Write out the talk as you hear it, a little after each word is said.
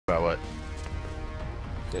About what?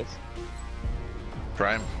 This.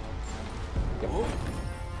 Prime? Uh-huh.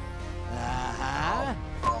 I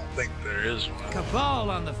don't think there is one. Cabal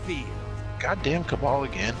on the field. Goddamn Cabal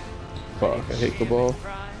again. Fuck, I hate Cabal.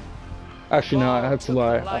 Actually, no, that's a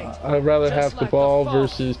lie. I'd rather have Cabal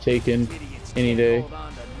versus Taken any day.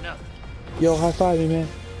 Yo, high five me, man.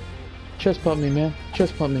 Chest pump me, man.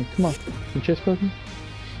 Chest pump me. Come on. You chest pump me?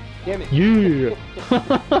 Damn it. Yeah.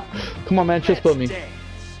 Come on, man. Chest pump me.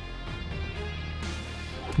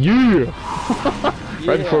 Yeah.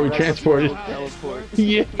 Right before we transported.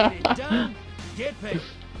 Yeah.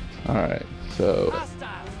 Alright, so.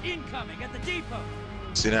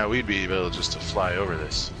 See, now we'd be able just to fly over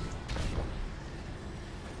this.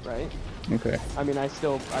 Right? Okay. I mean, I jumped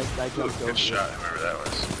over. Good shot, whoever that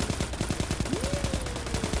was.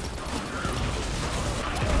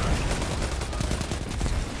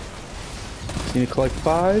 Just need to collect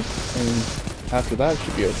 5, and after that it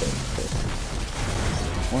should be open. Okay.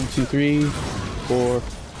 1, 2, 3, 4.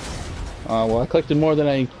 Well, I collected more than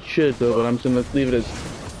I should, though, but I'm just gonna leave it as.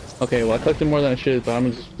 Okay, well, I collected more than I should, but I'm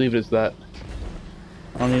gonna just leave it as that.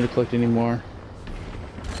 I don't need to collect any more.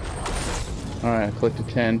 Alright, I collected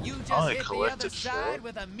 10. I only collected 4.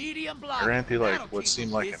 I ran through like what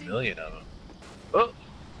seemed like a million of them. Oh!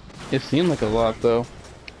 It seemed like a lot, though.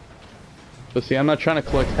 But see, I'm not trying to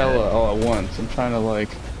collect hella all at once. I'm trying to, like,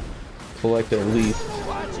 collect at least.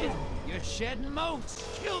 Watch it. You're shedding motes.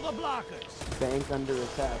 Kill the blockers. Bank under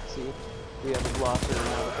attack. See? We have a blocker and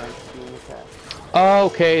now the bank's being attacked.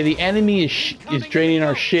 Okay, the enemy is draining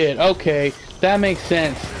our shit. Okay, that makes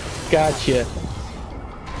sense. Gotcha.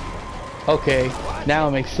 Okay, now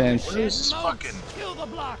it makes sense. Jesus fucking. Kill the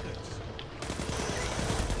blockers.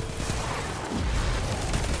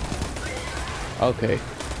 Okay,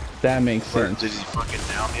 that makes sense. Did he fucking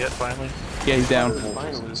down yet finally? Yeah, he's down.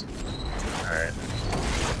 Finally. Alright.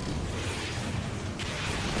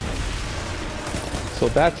 So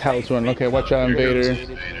that's how it's running. Okay, watch out, Invader.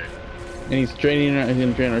 And he's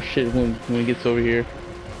gonna drain our shit when he gets over here.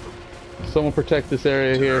 Someone protect this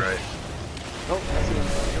area here. Right. Oh, I see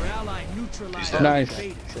him. Your ally neutralized. Nice.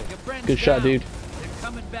 Your friend's Good shot, down. dude. They're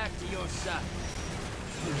coming back to your side.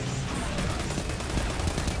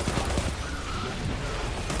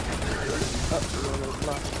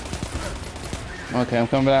 Okay, I'm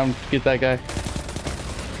coming down to get that guy.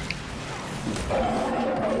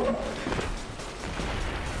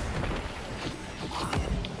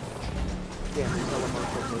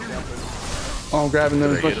 Oh, I'm grabbing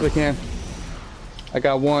them as much as I can. I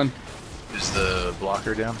got 1. Is the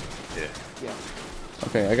blocker down? Yeah. Yeah.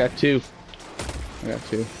 Okay, I got 2. I got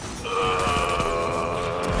 2. If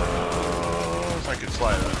I could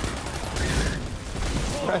fly that.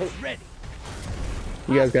 Right. Ready.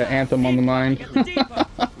 You guys got Anthem on the mind.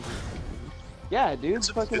 Yeah, dude. It's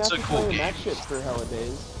a Fucking cool after playing game. that shit for hella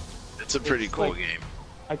days. It's a pretty It's cool like- game.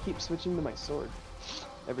 I keep switching to my sword.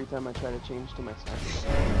 Every time I try to change to my sniper.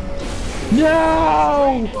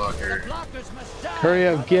 No! Blocker. Blockers must die. Hurry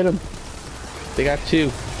up, get him. They got 2.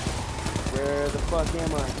 Where the fuck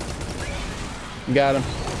am I? Got him.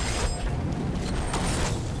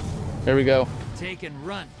 There we go. Take and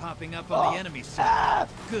run, popping up on the enemy side.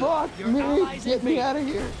 Good. Fuck Your me! allies Get me invade. out of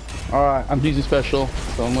here! Alright, I'm using special,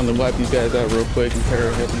 so I'm gonna wipe these guys out real quick and hurry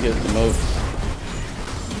up and get some motes.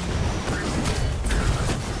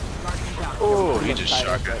 Oh, he just Tied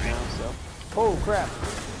up shotgunned right me. now, so. Oh crap!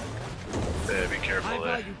 Yeah, be careful High there.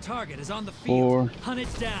 value target is on the 4. field. Hunt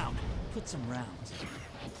it down. Put some rounds.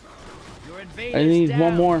 Your invaders I need down.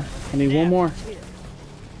 1 more. I need 1 more. Kill.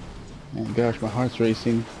 Man, gosh, my heart's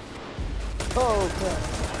racing. Oh crap!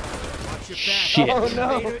 Watch your back. Shit. Oh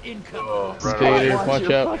no! Invader incoming. Oh, right Invader. away. Watch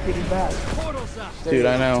your out. fucking back. Portals up. Dude,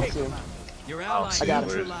 I know. Take them out. Your ally I got him.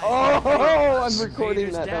 neutralized. Oh, I'm Invaders recording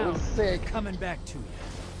that. That down. was sick. Coming back to you.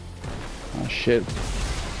 Oh shit.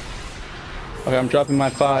 Okay, I'm dropping my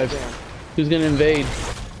 5. Damn. Who's gonna invade? I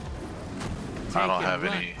Take don't and have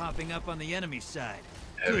run, any popping up on the enemy side.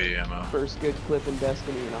 heavy ammo. First good clip in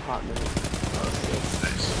Destiny in a hot minute.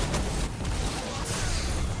 Nice.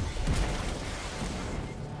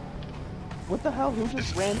 What the hell? Who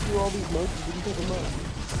just ran through all these modes and didn't pick them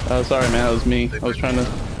up? Oh, sorry, man. That was me. I was trying to.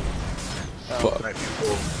 Fuck. Might be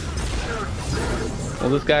cool. Well,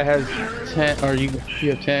 this guy has 10, or you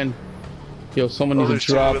have 10. Yo, someone Oh, needs there's to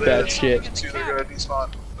 2 drop over there. that shit. There's 2, they're gonna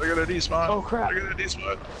despawn. They're gonna despawn. Oh, crap. They're gonna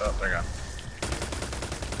despawn. Oh, they're gone.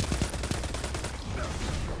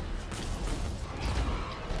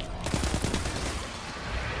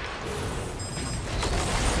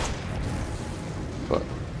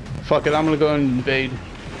 Fuck it, I'm gonna go and invade.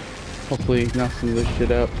 Hopefully knock some of this shit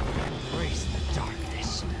out. Embrace the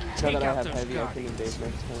darkness. Now that I have heavy, I can invade next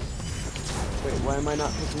time. Wait, why am I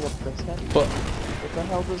not picking up this heavy? But What the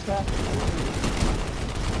hell just happened?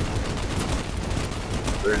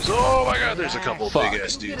 There's, oh my god, there's a couple Fuck. big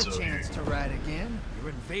ass dudes over here. To ride again. Your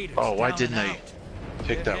invaders Oh, why down didn't and I out.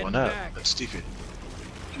 pick They're that one heading up? back. That's stupid.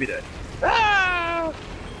 Give me that. Ah!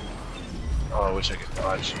 Oh, I wish I could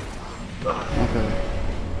dodge. Ugh. okay.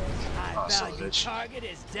 High son of a value bitch. target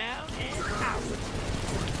is down and out.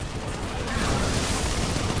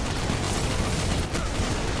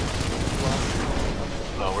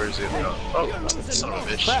 Oh, where's it? Oh, son of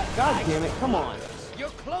a bitch. Crap, god damn it, come on. You're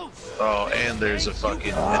close. Oh, and there's a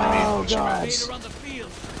fucking Oh, enemy pushing God. us. Invader on the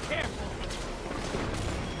field. Careful.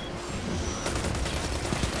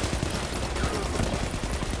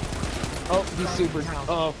 Oh, he's super.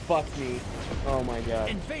 Oh, fuck me. Oh my god.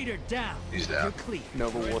 Invader down. He's down. You're clear.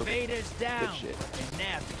 Nova Your water. invaders down. Good shit. And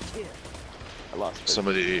nab the kill. I lost.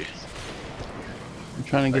 Somebody. I'm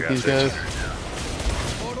trying to I get got these guys. 15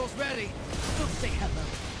 now. Portal's ready. Go say hello.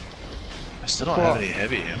 I still don't have any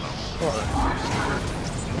heavy ammo.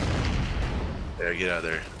 There, get out of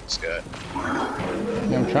there, Scott.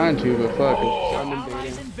 Yeah, I'm trying to, but fuck. Oh, I'm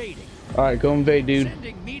Allies invading. invading. Alright, go invade, dude.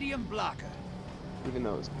 Sending medium blocker. Even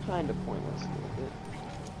though it's kind of pointless. a little bit.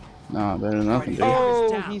 Nah, better than nothing, dude. Oh,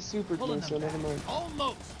 down. he supered Pulling me, so them never back. mind.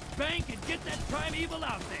 Almost. Bank and get that primeval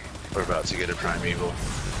out there. we're about to get a primeval.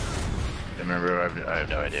 Remember, I have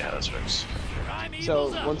no idea how this works. So,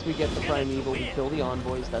 Primeval's up. once we get the Get it primeval, to we win. kill the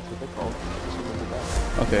envoys, that's what they're called. Just remember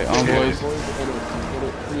that. Okay, envoys. And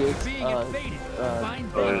it creates, Being invaded.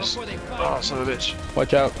 Find them There's, before they find oh, you. son of a bitch.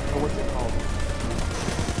 Watch out. what's it called?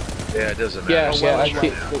 Yeah, it doesn't matter. Yeah, so yeah, I much see-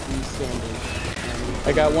 right now. That we stand in. And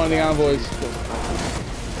I got one of the envoys. kill the primeval.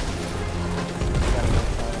 We got enough,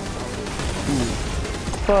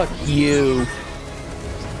 Fuck you.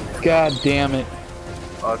 God damn it.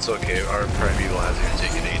 Oh, it's okay. Our primeval hasn't even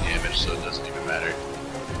taken any damage, so it doesn't even matter.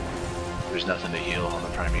 There's nothing to heal on the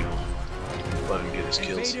primeval. Let him get his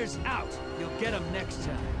kills. Invaders out. You'll get them next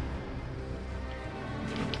time.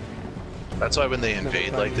 That's why when they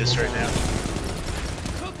invade like this right now,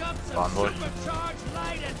 Cook up some Envoy. supercharged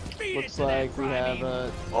light and feed Looks it to like that we have primeval.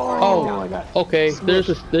 a. Oh, I got okay. There's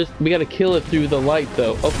we gotta kill it through the light,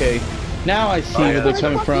 though. Okay. Now I see where they're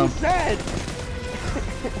coming from. Said.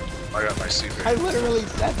 I got my super. I literally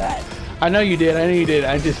said that. I know you did. I know you did.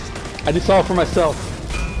 I just saw it for myself.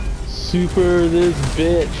 Super this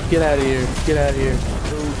bitch. Get out of here. Get out of here.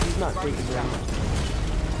 Oh, he's not taking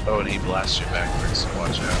damage. Oh, and he blasts you backwards.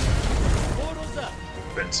 Watch out. Portal's up.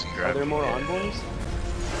 Benson Are grab there him. more envoys?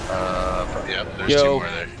 Yep, there's Yo. two more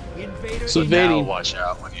there. Invaders So Who's now invading? watch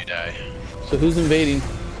out when you die. So who's invading?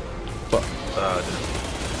 Fuck.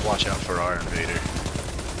 Watch out for our invader.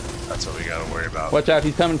 That's what we gotta worry about. Watch out.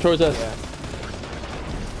 He's coming towards us. Yeah.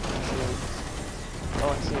 Oh,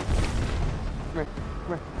 I see it. Come here.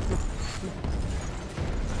 Come here.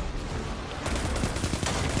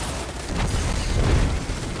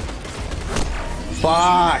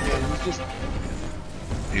 Fuck. Yeah, he's just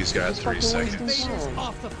He's got 3 fucking wasting seconds. invaders time.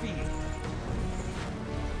 off the field.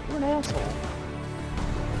 You're an asshole.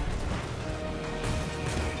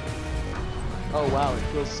 Oh wow, it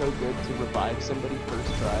feels so good to revive somebody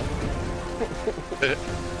first try.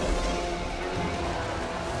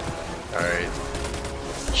 Alright.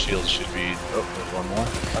 Shield should be. Oh, there's one more.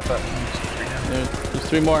 I thought. There's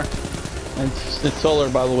 3 more. And it's solar,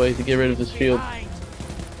 by the way, to get rid of this field. Behind.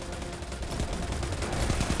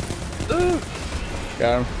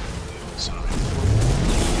 Got him.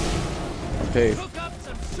 Okay. Cook up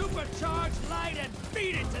some supercharged light and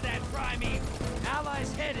feed it to that primeval.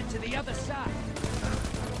 Allies headed to the other side.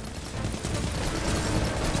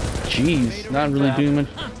 Jeez. Not really doing much.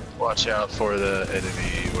 Watch out for the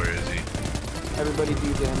enemy. Where is he? Everybody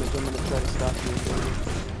do damage, I'm gonna try to stop you.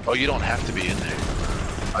 Oh, you don't have to be in there.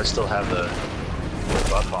 I still have the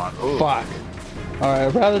buff on. Ooh. Fuck.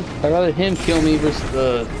 Alright, I'd rather him kill me versus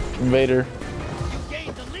the invader. You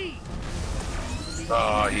gained the lead.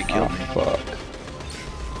 Oh, he Oh, killed me. fuck.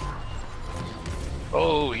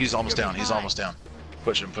 Oh, he's almost down. He's almost down.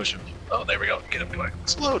 Push him, push him. Oh, there we go. Get him, quick.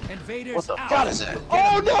 Explode. Invaders What the out. fuck is that?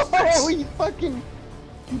 Oh no! He fucking...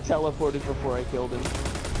 He teleported before I killed him.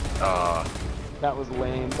 That was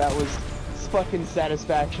lame. That was fucking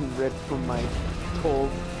satisfaction ripped from my cold,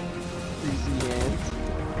 greasy hands.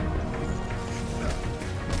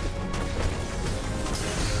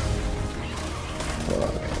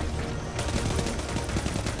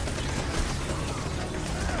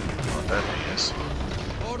 Oh, that he is.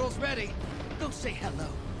 Portal's ready. Go say hello.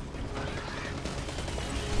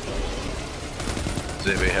 Does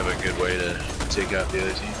anybody have a good way to take out the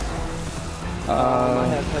other team? I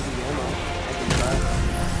have heavy ammo. I can try.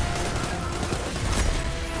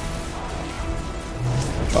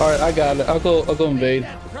 Alright, I got it. I'll go invade.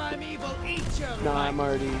 No, I'm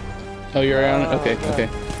already. Oh, you're on it? Okay, yeah. okay.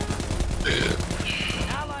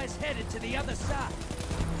 Allies headed to the other side.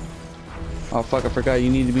 Oh fuck, I forgot you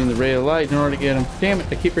need to be in the ray of light in order to get him. Damn it,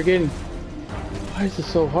 I keep forgetting. Why is this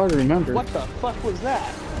so hard to remember? What the fuck was that?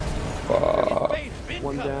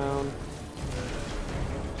 One down.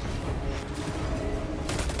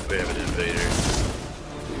 We have an invader.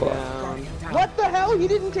 Down. What the hell? He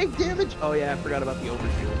didn't take damage? Oh yeah, I forgot about the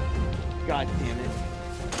overshield. God damn it.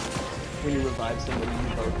 When you revive somebody,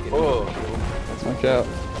 you both get an overshield. That's Watch out.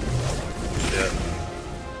 Yeah.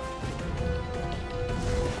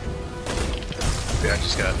 Yeah, I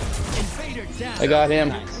just got. Invader down. I got him.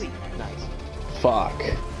 nice. Nice. Fuck.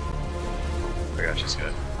 I got you,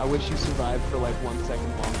 Scott. I wish you survived for like 1 second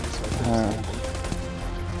longer so I could have saved him.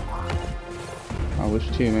 I wish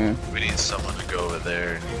too, man. We need someone to go over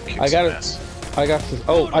there and kick I got some it. ass. I got this.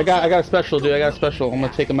 Oh, I got a special, dude. I got a special. I'm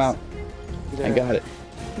gonna take him out. I got it.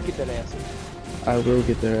 You get that ass. I will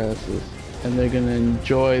get their asses. And they're gonna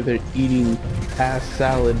enjoy their eating ass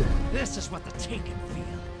salad. This is what the Taken feel.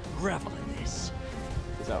 Revel in this.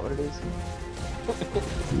 Is that what it is?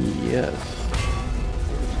 Yes.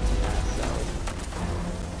 Ass salad.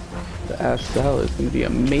 The ass salad is gonna be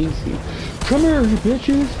amazing. Come here, you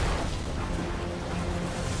bitches!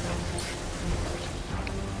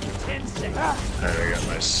 10 seconds. Alright, I got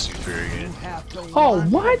my super again. Oh,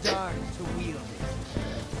 what?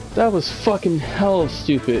 That was fucking hell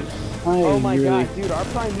stupid. Oh my really... god, dude, our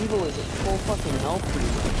primeval is at full fucking health pretty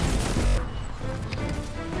much.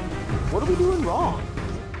 What are we doing wrong?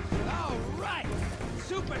 Alright!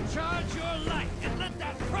 Supercharge your light and let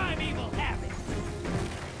that primeval have it!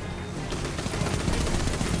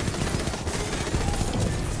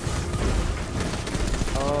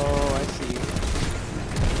 Oh, I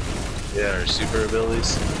see. Yeah, our super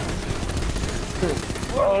abilities.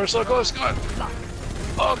 Oh, we're so close, come on!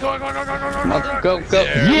 Oh, go, go, go, go, go, go, Go, go.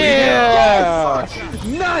 There Yeah!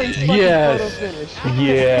 Nice! Yes! Photo finish.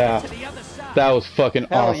 Yeah! To the other side. That was fucking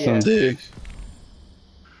Hell awesome, yeah. dude.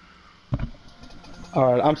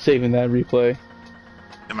 Alright, I'm saving that replay.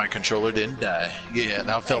 And my controller didn't die. Yeah,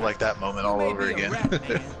 now it felt like that moment all You may over be a again. rat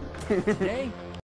man. Today,